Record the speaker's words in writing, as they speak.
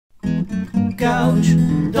couch.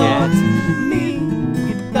 Get me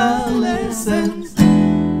guitar lessons.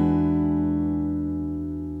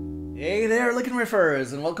 Hey there,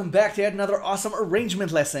 Licknriffers, and welcome back to yet another awesome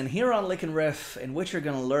arrangement lesson here on Licknriff, in which you're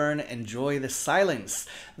gonna learn Enjoy the Silence,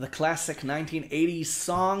 the classic 1980s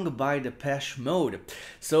song by Depeche Mode.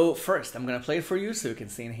 So first, I'm gonna play it for you so you can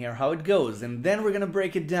see and hear how it goes, and then we're gonna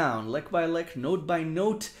break it down lick by lick, note by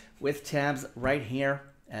note, with tabs right here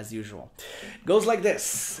as usual. It goes like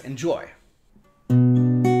this. Enjoy.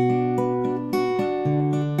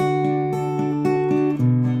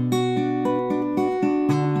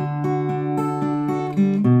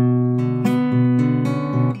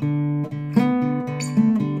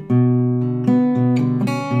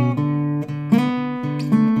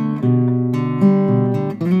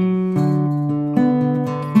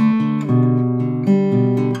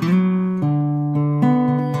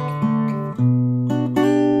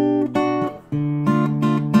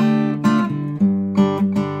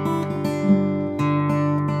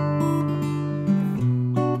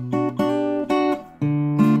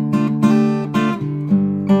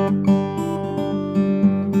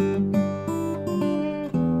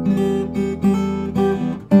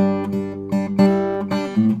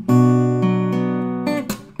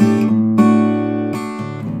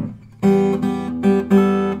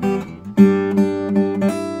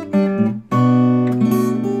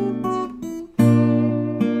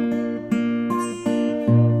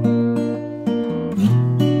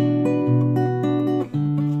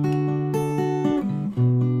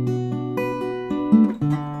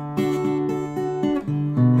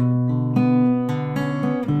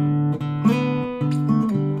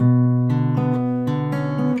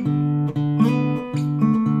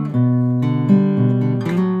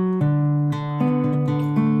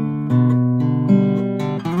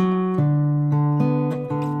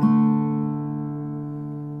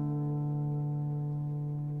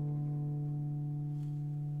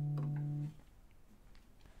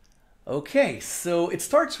 Okay, so it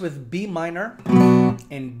starts with B minor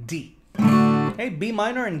and D. Okay, B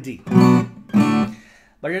minor and D.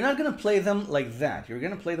 But you're not going to play them like that. You're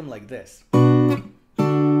going to play them like this. And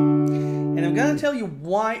I'm going to tell you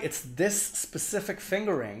why it's this specific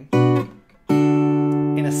fingering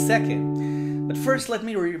in a second. But first, let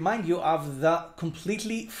me remind you of the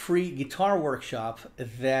completely free guitar workshop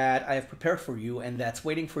that I have prepared for you and that's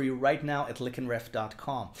waiting for you right now at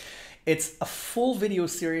licknriff.com. It's a full video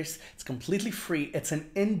series. It's completely free. It's an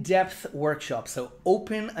in-depth workshop. So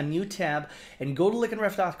open a new tab and go to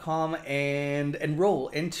licknriff.com and enroll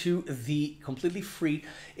into the completely free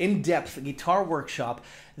in-depth guitar workshop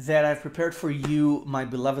that I've prepared for you, my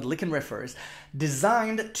beloved Licknriffers,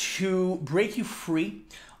 designed to break you free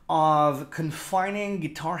of confining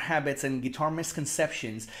guitar habits and guitar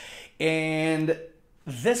misconceptions. And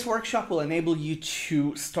this workshop will enable you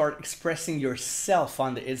to start expressing yourself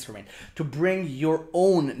on the instrument, to bring your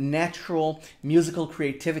own natural musical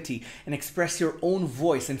creativity and express your own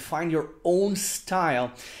voice and find your own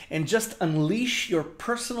style and just unleash your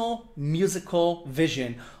personal musical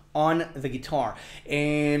vision on the guitar.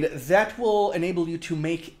 And that will enable you to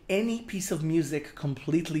make any piece of music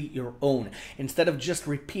completely your own. Instead of just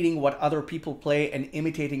repeating what other people play and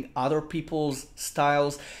imitating other people's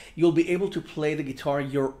styles, you'll be able to play the guitar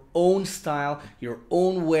your own style, your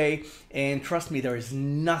own way. And trust me, there is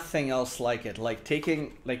nothing else like it. Like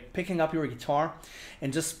picking up your guitar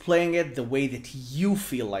and just playing it the way that you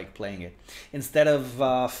feel like playing it, instead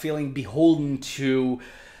of feeling beholden to,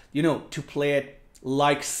 to play it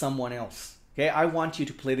like someone else. Okay, I want you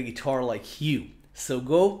to play the guitar like you. So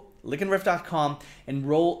go licknriff.com,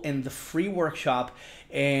 enroll in the free workshop,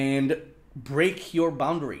 and break your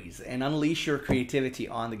boundaries and unleash your creativity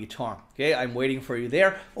on the guitar. Okay, I'm waiting for you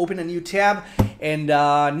there. Open a new tab, and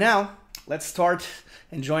now let's start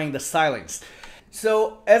enjoying the silence.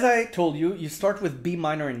 So as I told you, you start with B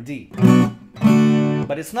minor and D,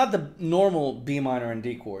 but it's not the normal B minor and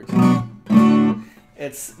D chords.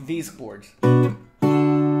 It's these chords.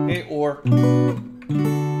 Okay,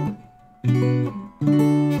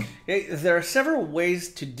 okay, there are several ways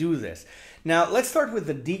to do this. Now, let's start with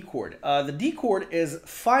the D chord. The D chord is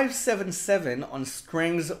 5-7-7 on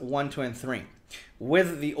strings 1, 2, and 3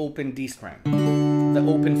 with the open D string, the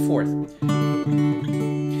open fourth.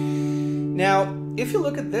 Now, if you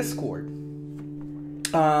look at this chord,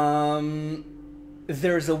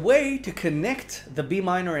 there's a way to connect the B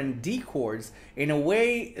minor and D chords in a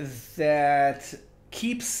way that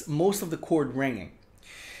keeps most of the chord ringing.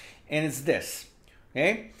 And it's this,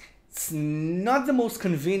 okay? It's not the most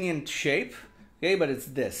convenient shape, okay, but it's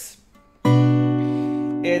this.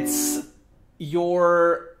 It's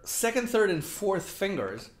your second, third, and fourth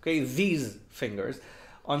fingers, okay, these fingers,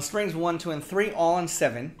 on strings 1, 2, and 3, all on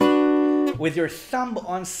 7, with your thumb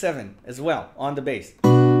on 7 as well, on the bass.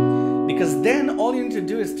 Because then all you need to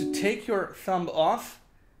do is to take your thumb off,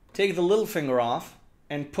 take the little finger off,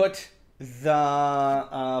 and put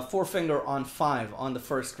the forefinger on 5 on the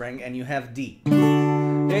first string, and you have D.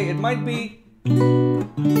 Okay, it might be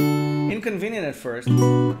inconvenient at first.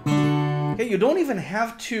 Okay, you don't even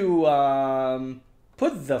have to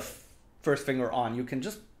put the first finger on. You can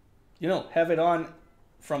just, you know, have it on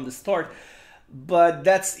from the start, but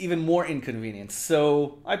that's even more inconvenient.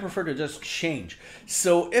 So I prefer to just change.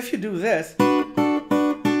 So if you do this,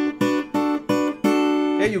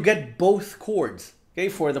 okay, you get both chords, okay,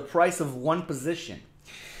 for the price of one position.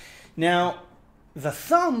 Now, the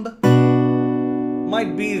thumb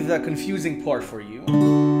might be the confusing part for you,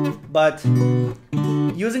 but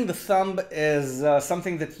using the thumb is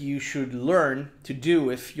something that you should learn to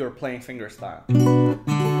do if you're playing fingerstyle.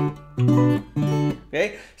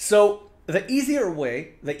 Okay, so the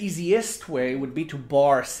easiest way would be to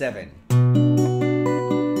bar 7.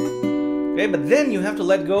 Okay, but then you have to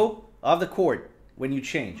let go of the chord when you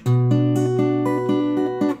change.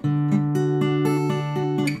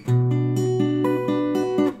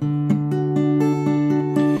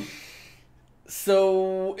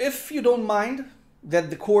 So if you don't mind that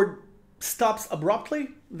the chord stops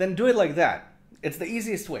abruptly, then do it like that. It's the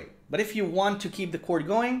easiest way. But if you want to keep the chord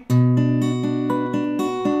going,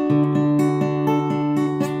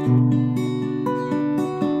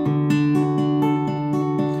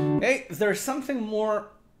 okay, there's something more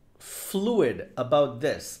fluid about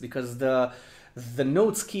this because the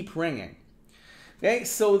notes keep ringing. Okay,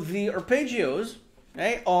 so the arpeggios,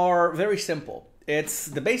 okay, are very simple. It's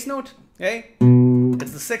the bass note, okay?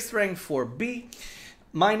 It's the 6th string for B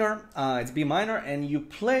minor, it's B minor, and you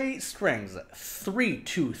play strings 3,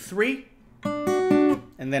 2, 3,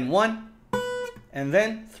 and then 1, and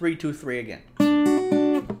then 3, 2, 3 again.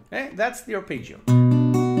 Okay, that's the arpeggio.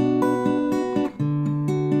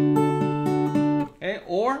 Okay,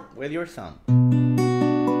 or with your thumb.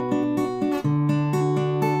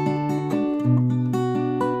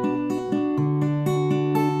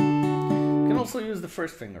 Also use the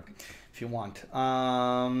first finger if you want.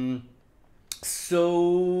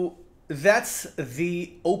 So that's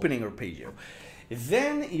the opening arpeggio.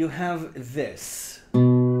 Then you have this.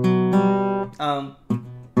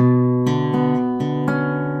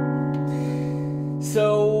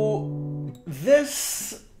 So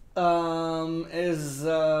this is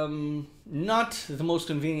not the most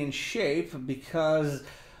convenient shape because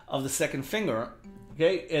of the second finger.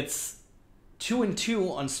 Okay, it's 2 and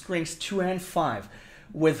 2 on strings 2 and 5,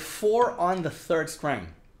 with 4 on the 3rd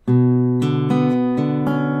string.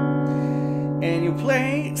 And you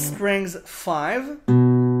play strings 5,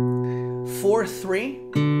 4, 3,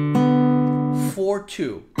 4,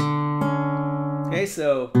 2. Okay,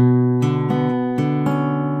 so,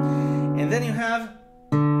 and then you have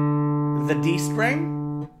the D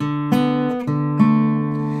string,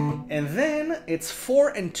 and then it's 4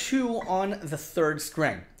 and 2 on the 3rd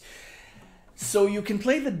string. So you can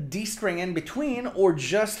play the D string in between or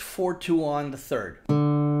just 4, 2 on the 3rd.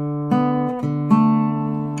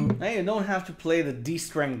 Now you don't have to play the D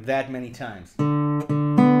string that many times.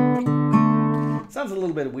 Sounds a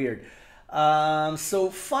little bit weird.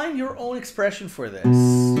 So find your own expression for this.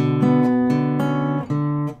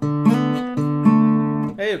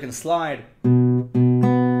 Hey, you can slide.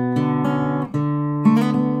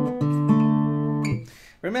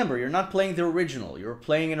 Remember, you're not playing the original, you're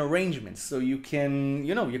playing an arrangement, so you can,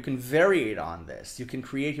 you know, you can variate on this. You can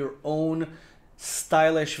create your own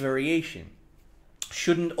stylish variation.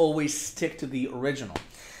 Shouldn't always stick to the original.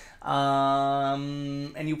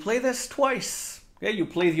 And you play this twice. Okay, you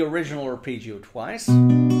play the original arpeggio twice.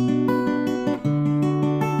 And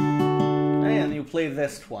you play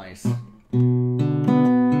this twice.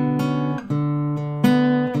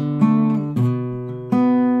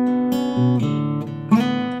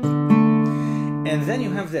 And then you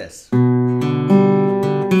have this.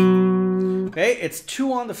 Okay, it's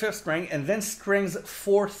 2 on the 5th string, and then strings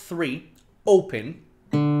 4, 3, open.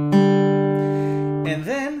 And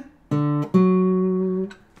then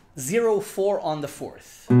 0, 4 on the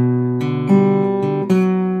 4th.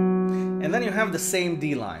 And then you have the same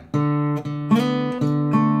D line.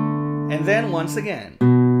 And then once again.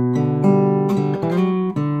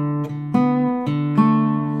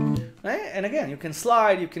 And again, you can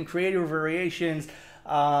slide, you can create your variations.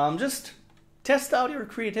 Just test out your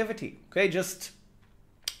creativity. Okay, just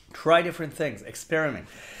try different things, experiment.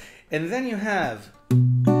 And then you have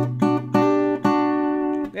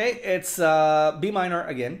Okay, it's B minor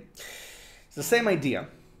again. It's the same idea.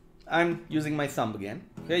 I'm using my thumb again.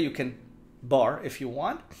 Okay, you can bar if you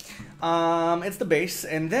want. It's the bass,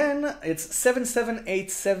 and then it's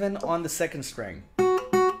 7-7-8-7 on the second string.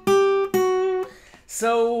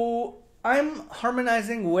 So I'm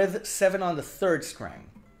harmonizing with 7 on the third string,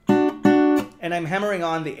 and I'm hammering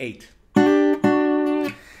on the 8.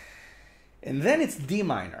 And then it's D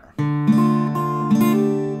minor.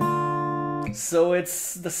 So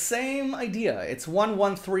it's the same idea. It's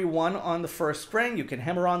 1-1-3-1 on the first string. You can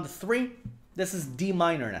hammer on the 3. This is D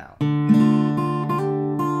minor now.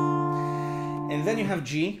 And then you have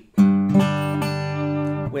G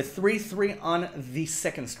with 3-3 on the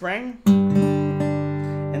second string.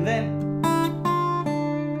 And then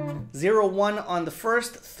 0-1 on the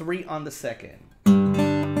first, 3 on the second.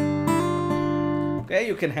 Okay,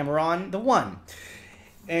 you can hammer on the 1.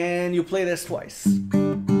 And you play this twice.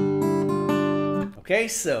 Okay,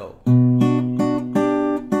 so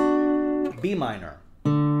B minor,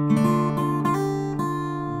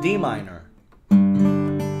 D minor,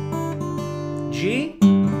 G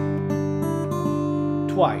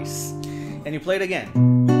twice, and you play it again.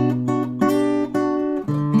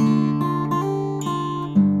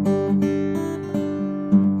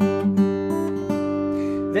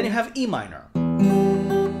 Then you have E minor.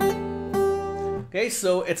 Okay,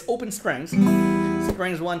 so it's open strings.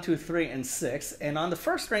 Strings 1, 2, 3, and 6. And on the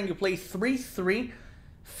first string, you play 3, 3,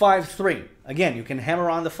 5, 3. Again, you can hammer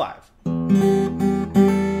on the 5.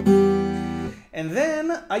 And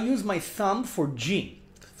then I use my thumb for G.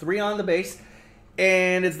 3 on the bass.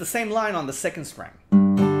 And it's the same line on the second string.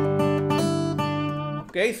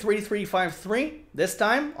 Okay, 3, 3, 5, 3. This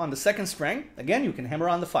time on the second string. Again, you can hammer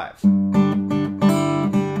on the 5.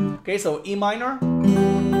 Okay, so E minor,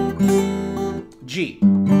 G.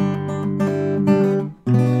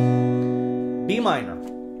 B minor,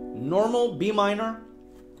 normal B minor,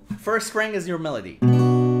 first string is your melody.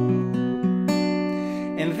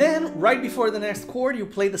 And then, right before the next chord, you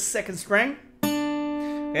play the second string.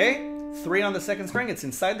 Okay, 3 on the second string, it's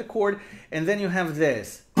inside the chord, and then you have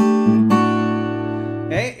this.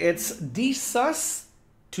 Okay, it's D sus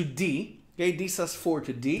to D, okay, D sus 4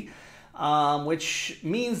 to D, which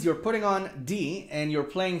means you're putting on D and you're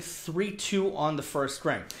playing 3-2 on the first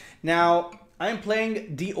string. Now, I'm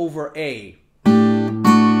playing D over A.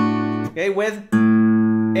 Okay, with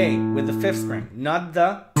A, with the 5th string, not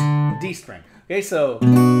the D string. Okay, so,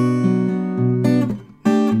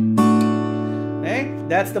 okay,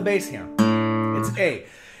 that's the bass here. It's A.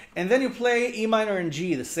 And then you play E minor and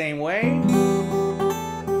G the same way.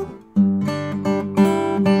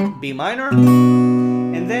 B minor.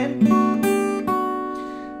 And then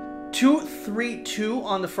 2, 3, 2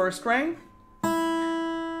 on the first string.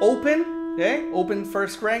 Open, okay, open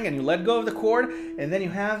first string, and you let go of the chord, and then you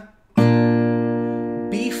have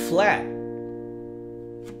B flat.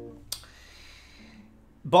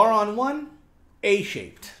 Bar on 1, A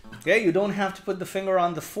shaped. Okay, you don't have to put the finger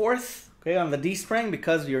on the 4th, okay, on the D string,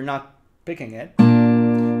 because you're not picking it.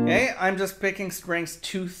 Okay, I'm just picking strings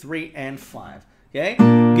 2, 3, and 5. Okay,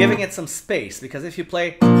 giving it some space, because if you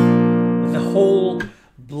play the whole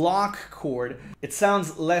block chord, it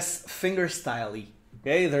sounds less fingerstyle-y.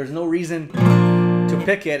 Okay, there's no reason to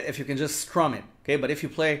pick it if you can just strum it. Okay, but if you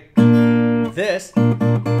play this,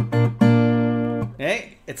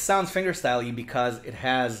 okay, it sounds fingerstyle-y because it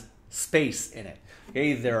has space in it.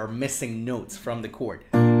 Okay, there are missing notes from the chord,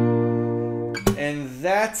 and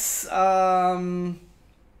that's the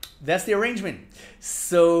arrangement.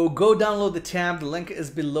 So go download the tab. The link is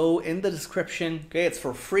below in the description. Okay, it's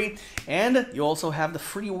for free, and you also have the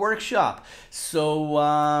free workshop. So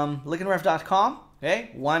Licknriff.com.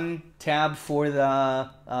 Okay, 1 tab for the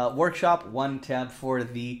workshop, 1 tab for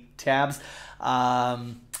the tabs.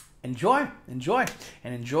 Enjoy, and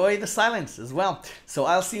enjoy the silence as well. So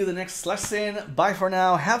I'll see you the next lesson. Bye for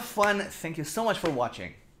now. Have fun. Thank you so much for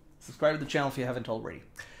watching. Subscribe to the channel if you haven't already.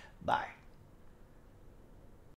 Bye.